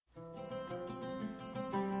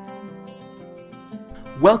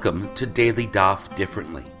Welcome to Daily Daf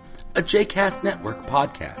Differently, a JCast Network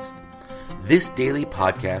podcast. This daily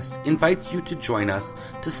podcast invites you to join us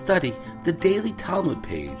to study the daily Talmud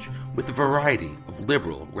page with a variety of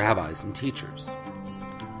liberal rabbis and teachers.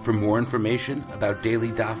 For more information about Daily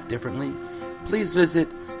Daf Differently, please visit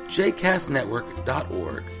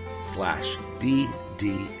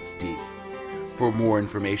jcastnetwork.org/DDD. For more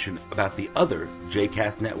information about the other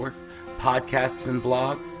JCast Network podcasts and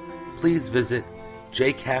blogs, please visit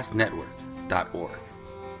jcastnetwork.org.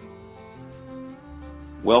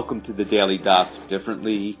 Welcome to the Daily Daf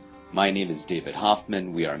Differently. My name is David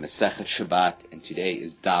Hoffman. We are Masechet Shabbat, and today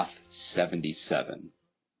is Daf 77.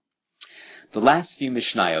 The last few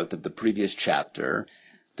Mishnayot of the previous chapter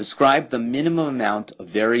describe the minimum amount of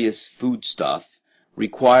various foodstuff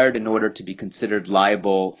required in order to be considered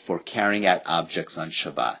liable for carrying out objects on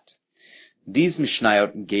Shabbat. These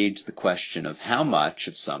Mishnayot engage the question of how much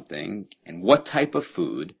of something and what type of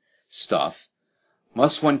food, stuff,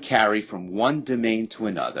 must one carry from one domain to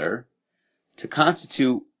another to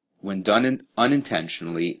constitute, when done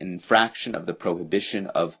unintentionally, an infraction of the prohibition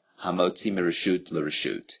of hamotzi mireshut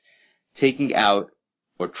l'reshut, taking out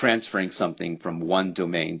or transferring something from one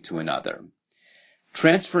domain to another.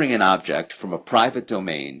 Transferring an object from a private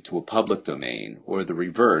domain to a public domain, or the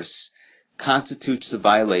reverse, constitutes a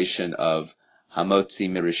violation of hamotzi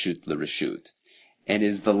mireshut l'reshut, and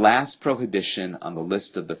is the last prohibition on the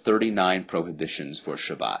list of the 39 prohibitions for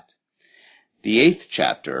Shabbat. The 8th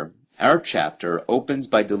chapter, our chapter, opens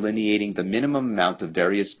by delineating the minimum amount of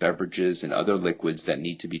various beverages and other liquids that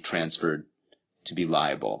need to be transferred to be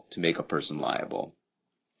liable, to make a person liable.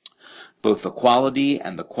 Both the quality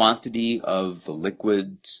and the quantity of the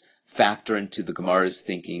liquids factor into the Gemara's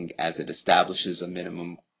thinking as it establishes a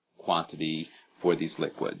minimum quantity for these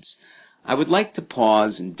liquids. I would like to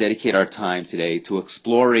pause and dedicate our time today to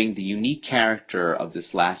exploring the unique character of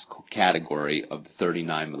this last category of the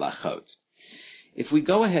 39 melachot. If we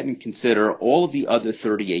go ahead and consider all of the other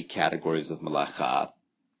 38 categories of melacha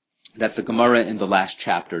that the Gemara in the last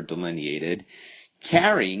chapter delineated,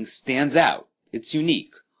 carrying stands out. It's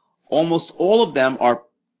unique. Almost all of them are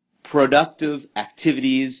productive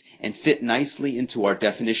activities and fit nicely into our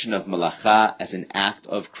definition of melacha as an act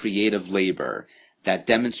of creative labor that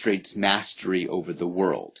demonstrates mastery over the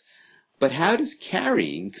world. But how does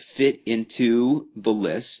carrying fit into the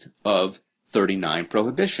list of 39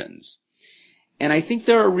 prohibitions? And I think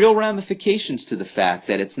there are real ramifications to the fact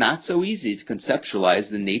that it's not so easy to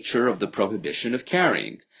conceptualize the nature of the prohibition of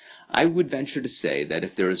carrying. I would venture to say that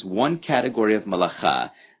if there is one category of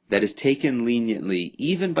malacha that is taken leniently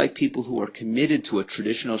even by people who are committed to a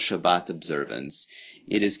traditional Shabbat observance,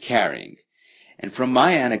 it is carrying. And from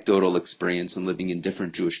my anecdotal experience in living in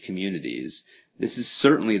different Jewish communities, this is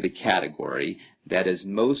certainly the category that is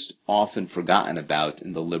most often forgotten about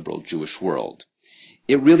in the liberal Jewish world.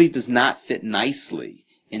 It really does not fit nicely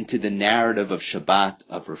into the narrative of Shabbat,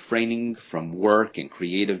 of refraining from work and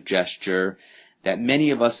creative gesture that many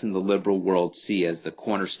of us in the liberal world see as the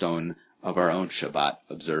cornerstone of our own Shabbat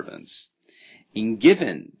observance. And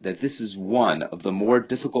given that this is one of the more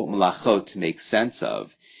difficult melachot to make sense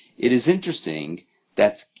of, it is interesting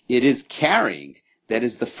that it is carrying that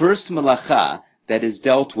is the first melacha that is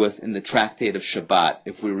dealt with in the tractate of Shabbat,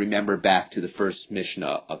 if we remember back to the first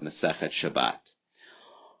Mishnah of Masechet Shabbat.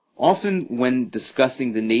 Often when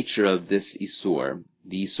discussing the nature of this isur,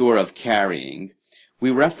 the isur of carrying,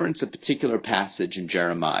 we reference a particular passage in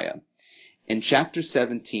Jeremiah. In chapter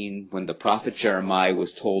 17, when the prophet Jeremiah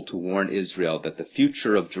was told to warn Israel that the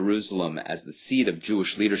future of Jerusalem as the seat of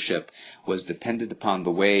Jewish leadership was dependent upon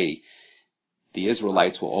the way the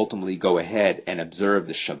Israelites will ultimately go ahead and observe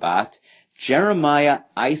the Shabbat, Jeremiah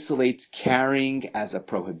isolates carrying as a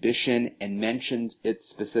prohibition and mentions it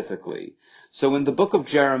specifically. So in the book of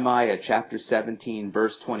Jeremiah, chapter 17,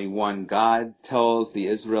 verse 21, God tells the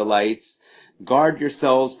Israelites, "Guard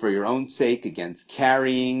yourselves for your own sake against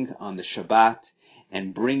carrying on the Shabbat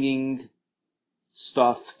and bringing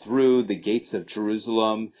stuff through the gates of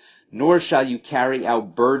Jerusalem, nor shall you carry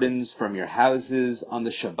out burdens from your houses on the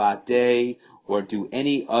Shabbat day or do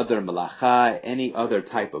any other melacha, any other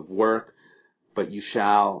type of work, but you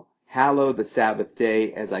shall hallow the Sabbath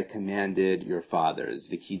day as I commanded your fathers.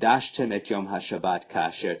 V'kidashtem et yom haShabbat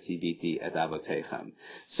ka'asher tziviti et avotechem."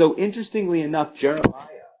 So interestingly enough,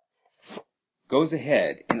 Jeremiah goes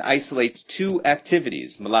ahead and isolates two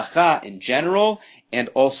activities, melacha in general and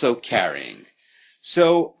also carrying.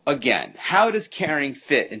 So again, how does carrying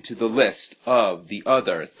fit into the list of the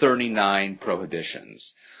other 39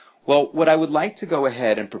 prohibitions? Well, what I would like to go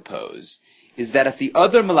ahead and propose is that if the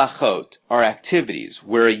other melachot are activities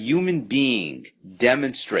where a human being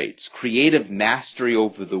demonstrates creative mastery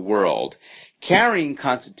over the world, carrying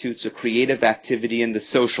constitutes a creative activity in the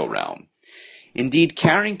social realm. Indeed,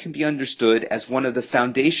 carrying can be understood as one of the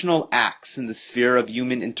foundational acts in the sphere of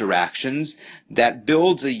human interactions that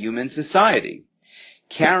builds a human society.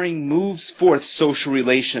 Carrying moves forth social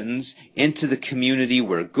relations into the community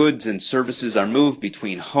where goods and services are moved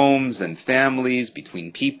between homes and families,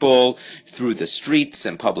 between people, through the streets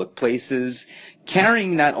and public places.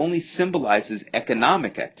 Carrying not only symbolizes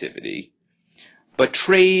economic activity, but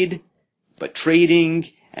trading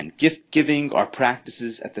and gift-giving are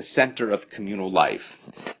practices at the center of communal life.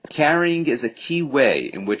 Carrying is a key way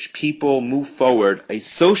in which people move forward a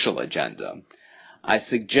social agenda. I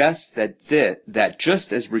suggest that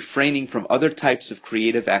just as refraining from other types of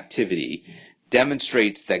creative activity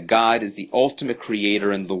demonstrates that God is the ultimate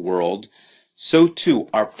creator in the world, so too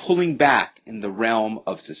our pulling back in the realm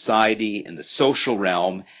of society, in the social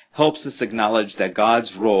realm, helps us acknowledge that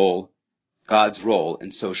God's role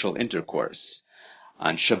in social intercourse.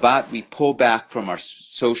 On Shabbat, we pull back from our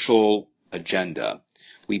social agenda.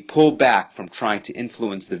 We pull back from trying to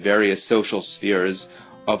influence the various social spheres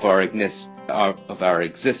of our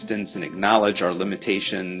existence and acknowledge our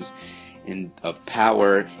limitations of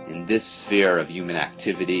power in this sphere of human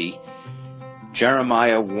activity.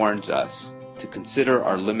 Jeremiah warns us to consider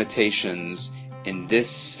our limitations in this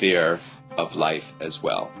sphere of life as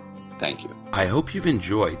well. Thank you. I hope you've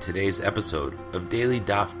enjoyed today's episode of Daily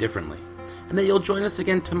Daf Differently, and that you'll join us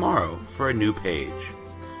again tomorrow for a new page.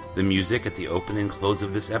 The music at the open and close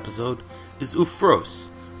of this episode is Ufros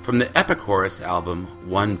from the Epichorus album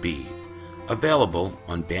One Bead, available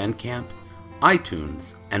on Bandcamp,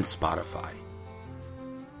 iTunes, and Spotify.